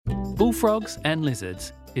Bullfrogs and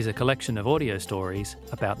Lizards is a collection of audio stories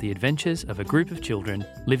about the adventures of a group of children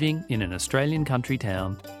living in an Australian country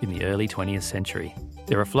town in the early 20th century.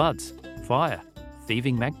 There are floods, fire,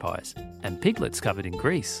 thieving magpies, and piglets covered in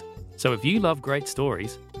grease. So if you love great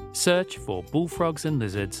stories, search for Bullfrogs and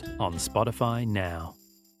Lizards on Spotify now.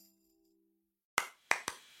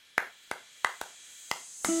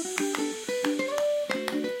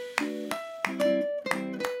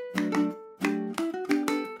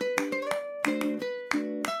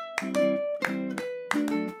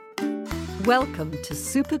 Welcome to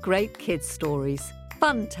Super Great Kids Stories,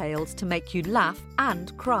 fun tales to make you laugh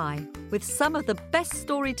and cry, with some of the best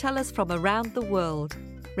storytellers from around the world,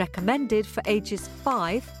 recommended for ages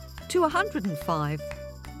 5 to 105.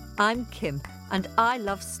 I'm Kim, and I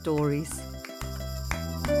love stories.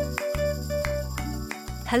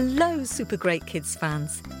 Hello, Super Great Kids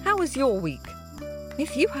fans. How was your week?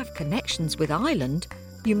 If you have connections with Ireland,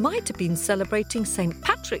 you might have been celebrating St.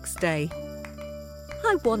 Patrick's Day.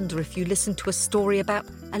 I wonder if you listened to a story about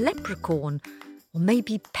a leprechaun, or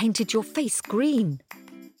maybe painted your face green.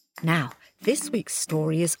 Now, this week's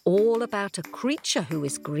story is all about a creature who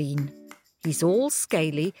is green. He's all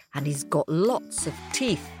scaly and he's got lots of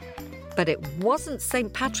teeth. But it wasn't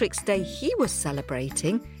St. Patrick's Day he was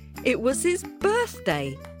celebrating, it was his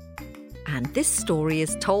birthday. And this story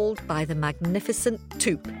is told by the magnificent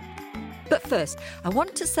Toop. But first, I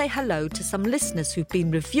want to say hello to some listeners who've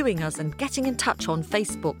been reviewing us and getting in touch on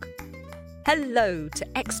Facebook. Hello to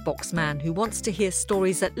Xbox Man, who wants to hear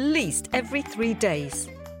stories at least every 3 days.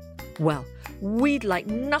 Well, we'd like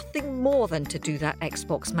nothing more than to do that,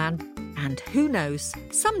 Xbox Man. And who knows,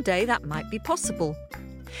 someday that might be possible.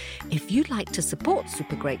 If you'd like to support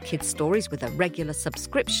Super Great Kids Stories with a regular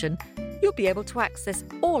subscription, you'll be able to access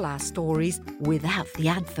all our stories without the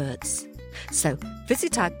adverts. So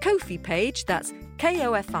visit our Ko-fi page, that's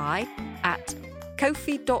Ko-fi, at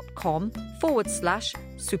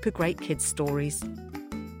kofi.com/Super Great Kids Stories.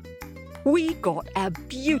 We got a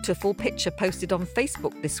beautiful picture posted on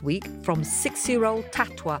Facebook this week from 6-year-old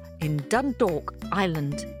Tatwa in Dundalk,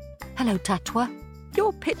 Ireland. Hello, Tatwa.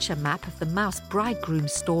 Your picture map of the Mouse Bridegroom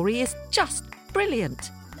story is just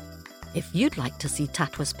brilliant. If you'd like to see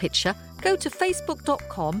Tatwa's picture, go to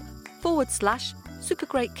facebook.com/Super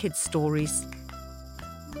Great Kids Stories.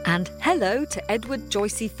 And hello to Edward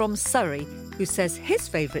Joycey from Surrey, who says his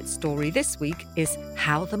favourite story this week is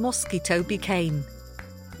How the Mosquito Became.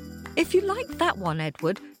 If you like that one,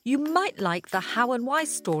 Edward, you might like the How and Why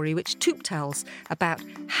story which Toop tells about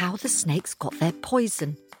how the snakes got their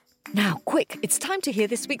poison. Now, quick, it's time to hear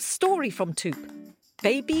this week's story from Toop.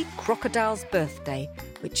 Baby Crocodile's Birthday,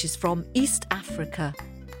 which is from East Africa.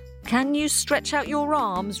 Can you stretch out your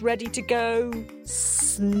arms, ready to go?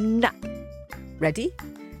 Snap. Ready?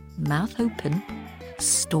 Mouth open.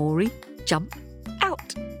 Story, jump,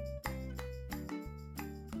 out.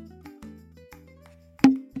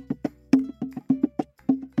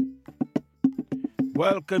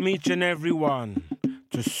 Welcome each and every one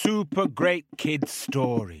to Super Great Kids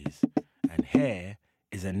Stories. And here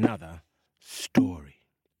is another story.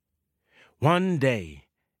 One day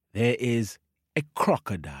there is a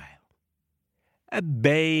crocodile. A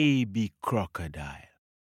baby crocodile.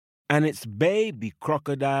 And it's baby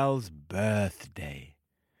crocodile's birthday.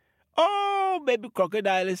 Oh, baby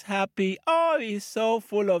crocodile is happy. Oh, he's so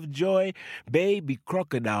full of joy. Baby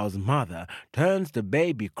crocodile's mother turns to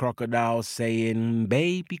baby crocodile saying,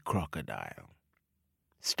 Baby crocodile,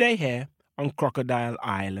 stay here on Crocodile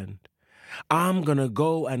Island. I'm gonna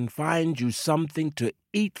go and find you something to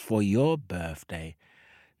eat for your birthday.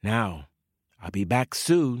 Now, I'll be back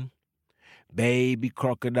soon. Baby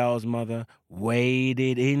crocodile's mother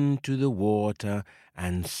waded into the water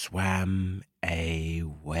and swam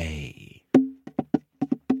away.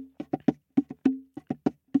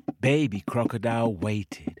 Baby crocodile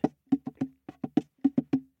waited.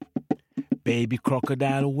 Baby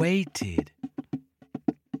crocodile waited.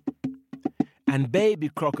 And baby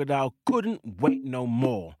crocodile couldn't wait no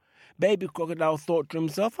more. Baby crocodile thought to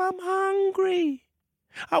himself, I'm hungry.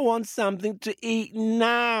 I want something to eat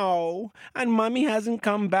now, and Mummy hasn't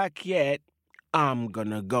come back yet. I'm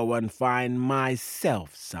gonna go and find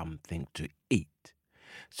myself something to eat.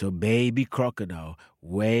 So baby crocodile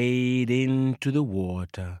waded into the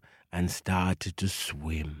water and started to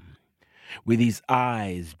swim, with his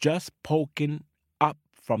eyes just poking up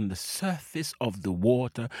from the surface of the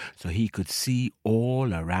water so he could see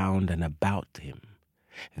all around and about him.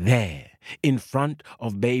 There, in front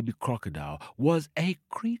of baby crocodile, was a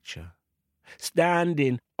creature,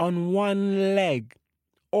 standing on one leg,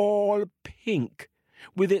 all pink,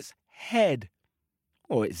 with its head,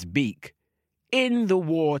 or its beak, in the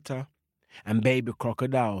water. And baby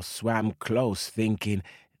crocodile swam close, thinking,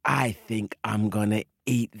 I think I'm gonna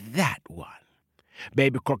eat that one.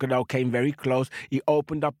 Baby crocodile came very close. He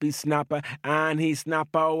opened up his snapper, and his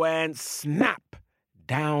snapper went snap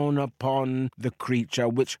down upon the creature,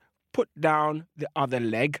 which put down the other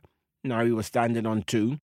leg. Now he was standing on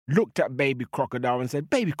two, looked at baby crocodile and said,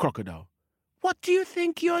 Baby crocodile, what do you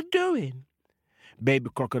think you're doing? Baby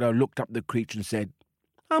crocodile looked up the creature and said,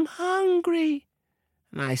 I'm hungry.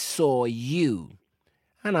 And I saw you,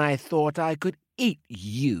 and I thought I could eat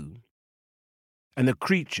you. And the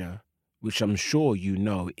creature, which I'm sure you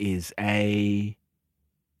know is a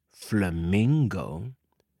flamingo,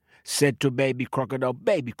 said to baby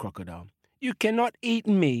crocodile, you cannot eat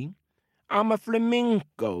me. I'm a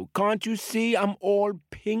flamingo. Can't you see I'm all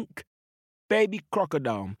pink? Baby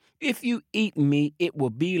crocodile, if you eat me, it will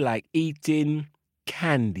be like eating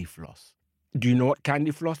candy floss. Do you know what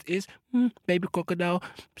candy floss is? Baby crocodile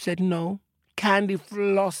said no. Candy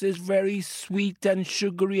floss is very sweet and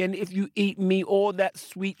sugary, and if you eat me, all that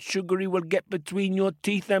sweet sugary will get between your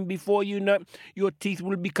teeth, and before you know it, your teeth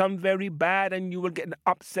will become very bad and you will get an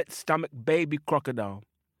upset stomach. Baby crocodile,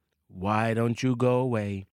 why don't you go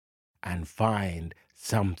away and find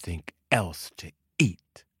something else to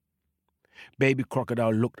eat? Baby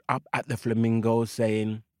crocodile looked up at the flamingo,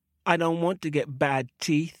 saying, I don't want to get bad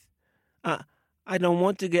teeth. I don't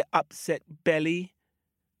want to get upset belly.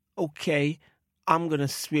 Okay, I'm going to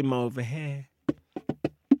swim over here.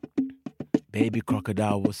 Baby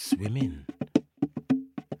crocodile was swimming,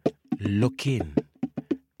 looking,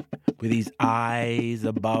 with his eyes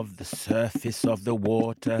above the surface of the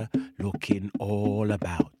water, looking all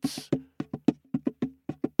about.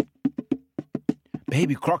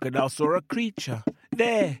 Baby crocodile saw a creature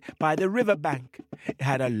there by the riverbank. It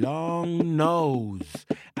had a long nose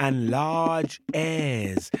and large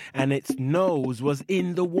ears, and its nose was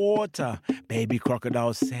in the water. Baby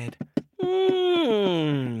crocodile said,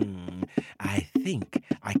 I think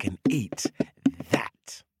I can eat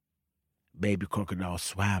that. Baby crocodile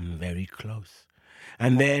swam very close.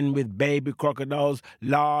 And then with baby crocodile's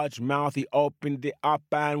large mouth, he opened it up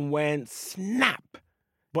and went snap.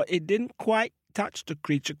 But it didn't quite touch the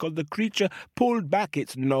creature, because the creature pulled back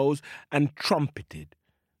its nose and trumpeted.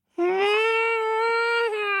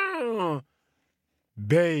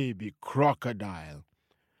 Baby crocodile,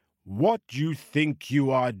 what do you think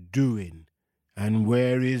you are doing? And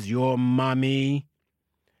where is your mummy?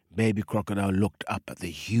 Baby crocodile looked up at the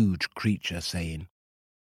huge creature, saying,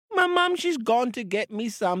 My mum, she's gone to get me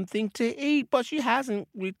something to eat, but she hasn't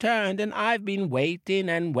returned, and I've been waiting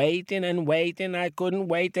and waiting and waiting. I couldn't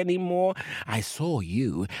wait anymore. I saw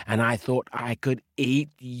you, and I thought I could eat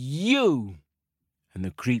you. And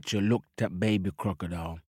the creature looked at baby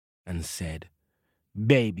crocodile and said,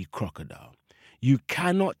 Baby crocodile, you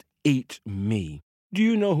cannot eat me. Do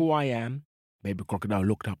you know who I am? Baby crocodile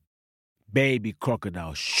looked up. Baby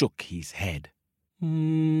crocodile shook his head.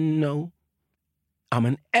 No. I'm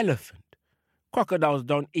an elephant. Crocodiles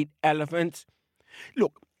don't eat elephants.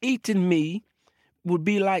 Look, eating me would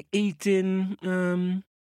be like eating,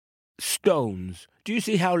 stones. Do you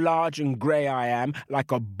see how large and grey I am?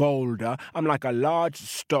 Like a boulder. I'm like a large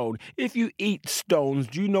stone. If you eat stones,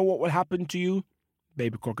 do you know what will happen to you?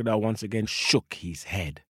 Baby crocodile once again shook his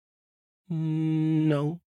head.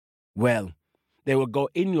 No. Well, they will go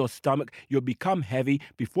in your stomach, you'll become heavy.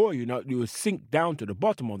 Before you know it, you will sink down to the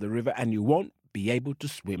bottom of the river and you won't be able to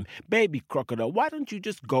swim. Baby crocodile, why don't you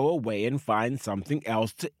just go away and find something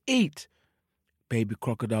else to eat? Baby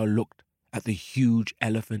crocodile looked at the huge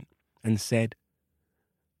elephant and said,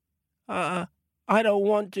 I don't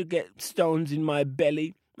want to get stones in my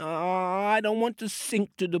belly. I don't want to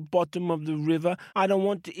sink to the bottom of the river. I don't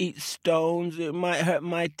want to eat stones. It might hurt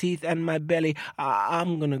my teeth and my belly.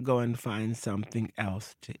 I'm going to go and find something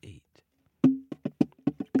else to eat.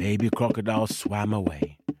 Baby crocodile swam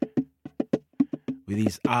away, with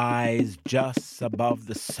his eyes just above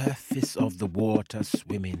the surface of the water,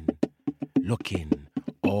 swimming, looking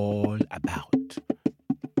all about.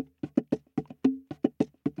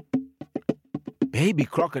 Baby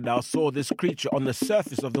crocodile saw this creature on the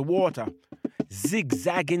surface of the water,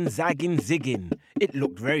 zigzagging, zagging, zigging. It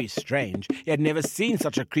looked very strange. He had never seen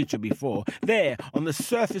such a creature before. There, on the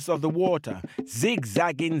surface of the water,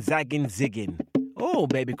 zigzagging, zagging, zigging. Oh,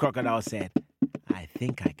 baby crocodile said, I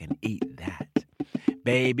think I can eat that.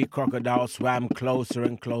 Baby crocodile swam closer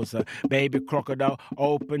and closer. Baby crocodile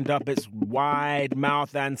opened up its wide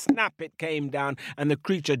mouth and snap, it came down, and the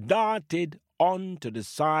creature darted onto the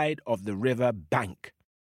side of the river bank,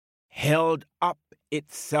 held up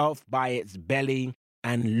itself by its belly,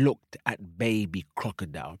 and looked at baby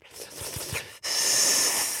crocodile.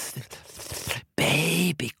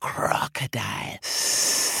 Baby crocodile,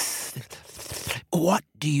 what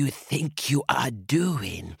do you think you are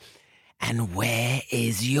doing? And where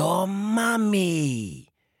is your mummy?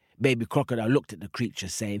 Baby crocodile looked at the creature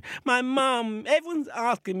saying, My mum, everyone's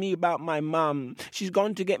asking me about my mum. She's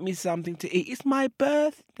gone to get me something to eat. It's my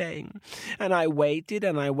birthday. And I waited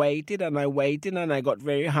and I waited and I waited and I got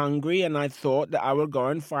very hungry and I thought that I would go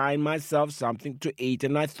and find myself something to eat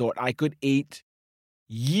and I thought I could eat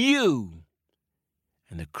you.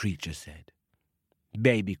 And the creature said,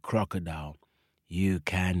 Baby crocodile, you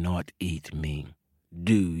cannot eat me.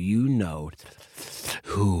 Do you know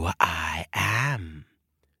who I am?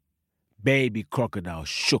 Baby crocodile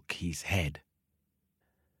shook his head.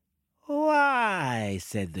 Why,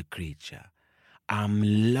 said the creature,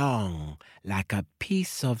 I'm long like a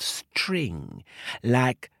piece of string,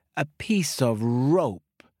 like a piece of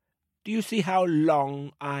rope. Do you see how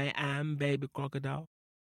long I am, baby crocodile?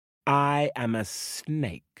 I am a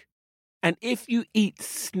snake. And if you eat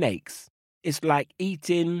snakes, it's like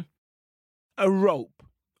eating a rope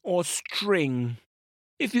or string.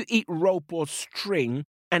 If you eat rope or string,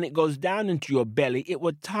 and it goes down into your belly, it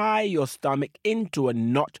will tie your stomach into a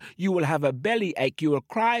knot. You will have a belly ache. You will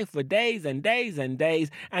cry for days and days and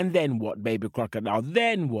days. And then what, baby crocodile?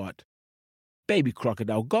 Then what? Baby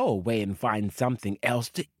crocodile, go away and find something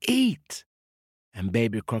else to eat. And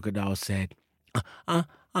baby crocodile said,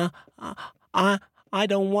 I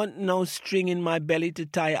don't want no string in my belly to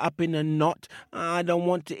tie up in a knot. I don't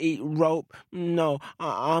want to eat rope. No,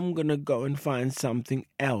 I'm going to go and find something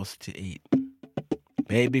else to eat.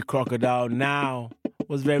 Baby crocodile now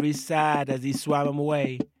was very sad as he swam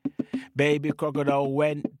away. Baby crocodile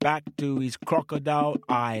went back to his crocodile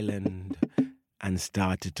island and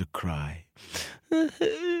started to cry.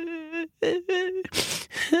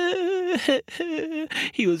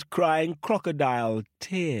 He was crying crocodile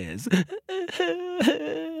tears.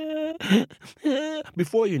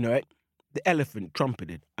 Before you know it, the elephant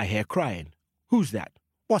trumpeted. I hear crying. Who's that?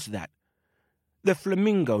 What's that? The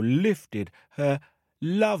flamingo lifted her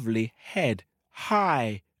lovely head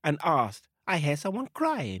high and asked, I hear someone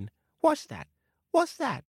crying. What's that? What's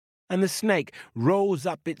that? And the snake rose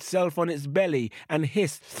up itself on its belly and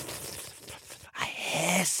hissed, I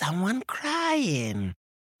hear someone crying.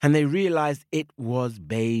 And they realized it was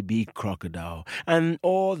baby crocodile. And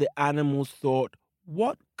all the animals thought,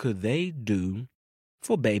 what could they do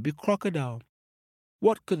for baby crocodile?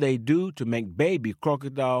 What could they do to make baby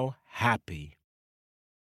crocodile happy?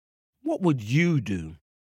 What would you do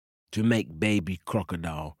to make baby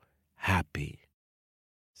crocodile happy?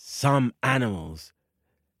 Some animals,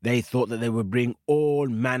 they thought that they would bring all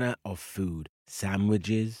manner of food,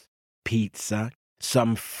 sandwiches, pizza,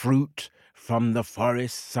 some fruit from the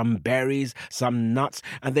forest, some berries, some nuts,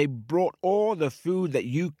 and they brought all the food that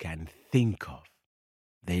you can think of.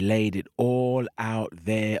 They laid it all out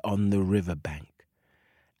there on the riverbank,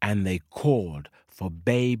 and they called for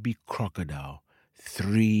baby crocodile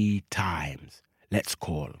 3 times. Let's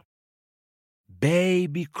call.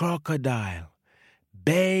 Baby crocodile,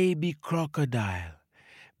 baby crocodile,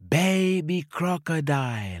 baby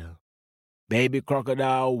crocodile. Baby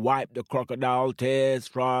crocodile wiped the crocodile tears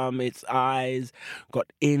from its eyes,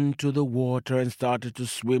 got into the water and started to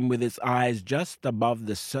swim with its eyes just above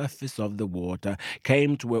the surface of the water,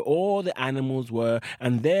 came to where all the animals were,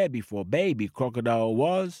 and there before baby crocodile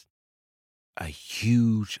was a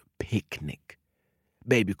huge picnic.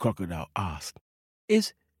 Baby crocodile asked,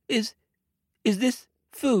 Is this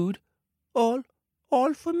food all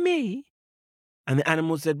for me? And the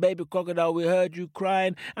animal said, Baby crocodile, we heard you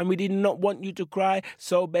crying, and we did not want you to cry.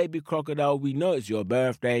 So, baby crocodile, we know it's your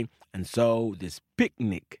birthday, and so this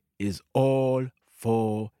picnic is all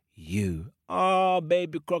for you. Oh,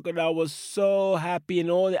 baby crocodile was so happy, and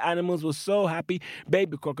all the animals were so happy.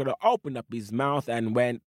 Baby crocodile opened up his mouth and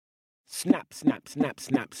went, snap, snap, snap,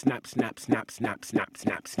 snap, snap, snap, snap, snap, snap, snap,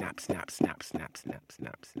 snap, snap, snap, snap, snap, snap,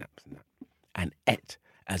 snap, snap, and ate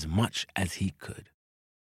as much as he could.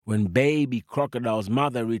 When baby crocodile's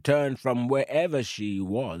mother returned from wherever she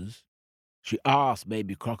was, she asked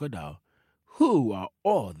baby crocodile, Who are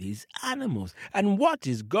all these animals, and what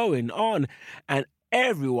is going on? And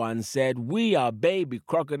everyone said, We are baby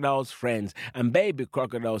crocodile's friends. And baby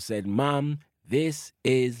crocodile said, Mom, this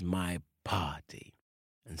is my party.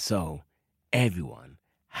 And so everyone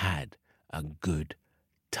had a good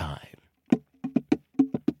time.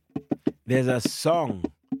 There's a song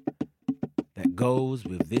that goes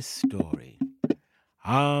with this story.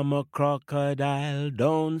 I'm a crocodile,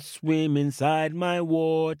 don't swim inside my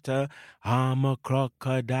water. I'm a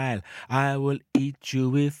crocodile, I will eat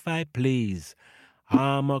you if I please.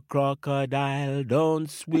 I'm a crocodile, don't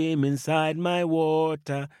swim inside my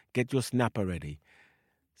water. Get your snapper ready.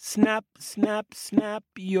 Snap, snap, snap,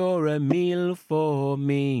 you're a meal for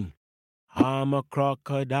me. I'm a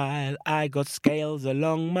crocodile, I got scales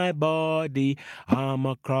along my body. I'm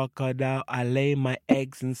a crocodile, I lay my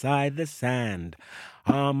eggs inside the sand.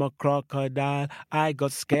 I'm a crocodile, I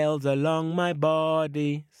got scales along my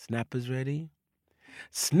body. Snappers ready?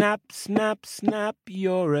 Snap, snap, snap,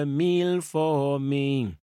 you're a meal for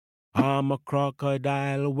me. I'm a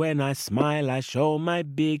crocodile, when I smile I show my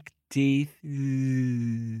big teeth.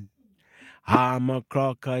 I'm a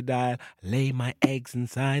crocodile, lay my eggs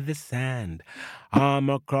inside the sand. I'm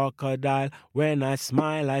a crocodile, when I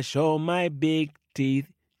smile I show my big teeth.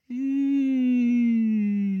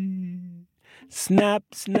 Snap,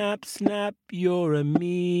 snap, snap, you're a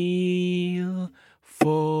meal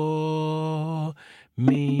for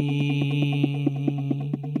me.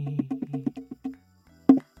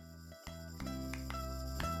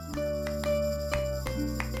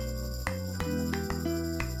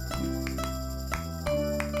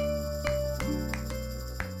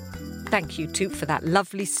 Thank you, Toot, for that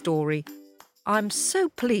lovely story. I'm so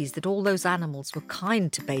pleased that all those animals were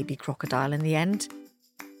kind to baby crocodile in the end.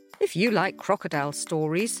 If you like crocodile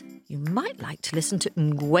stories, you might like to listen to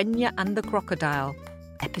Ngwenya and the Crocodile,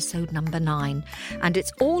 episode number 9. And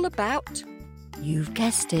it's all about, you've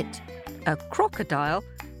guessed it, a crocodile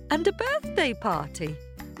and a birthday party.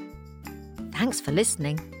 Thanks for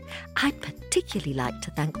listening. I'd particularly like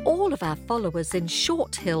to thank all of our followers in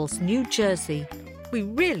Short Hills, New Jersey. We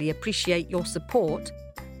really appreciate your support.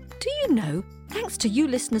 Do you know, thanks to you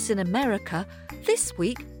listeners in America, this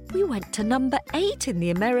week we went to number 8 in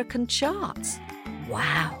the American charts.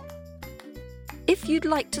 Wow! If you'd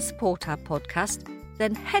like to support our podcast,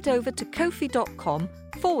 then head over to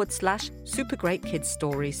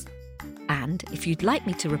kofi.com/supergreatkidsstories. And if you'd like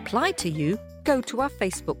me to reply to you, go to our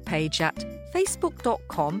Facebook page at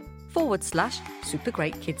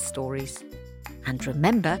facebook.com/supergreatkidsstories. And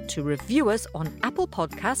remember to review us on Apple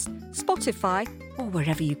Podcasts, Spotify, or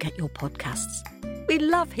wherever you get your podcasts. We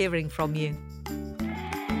love hearing from you.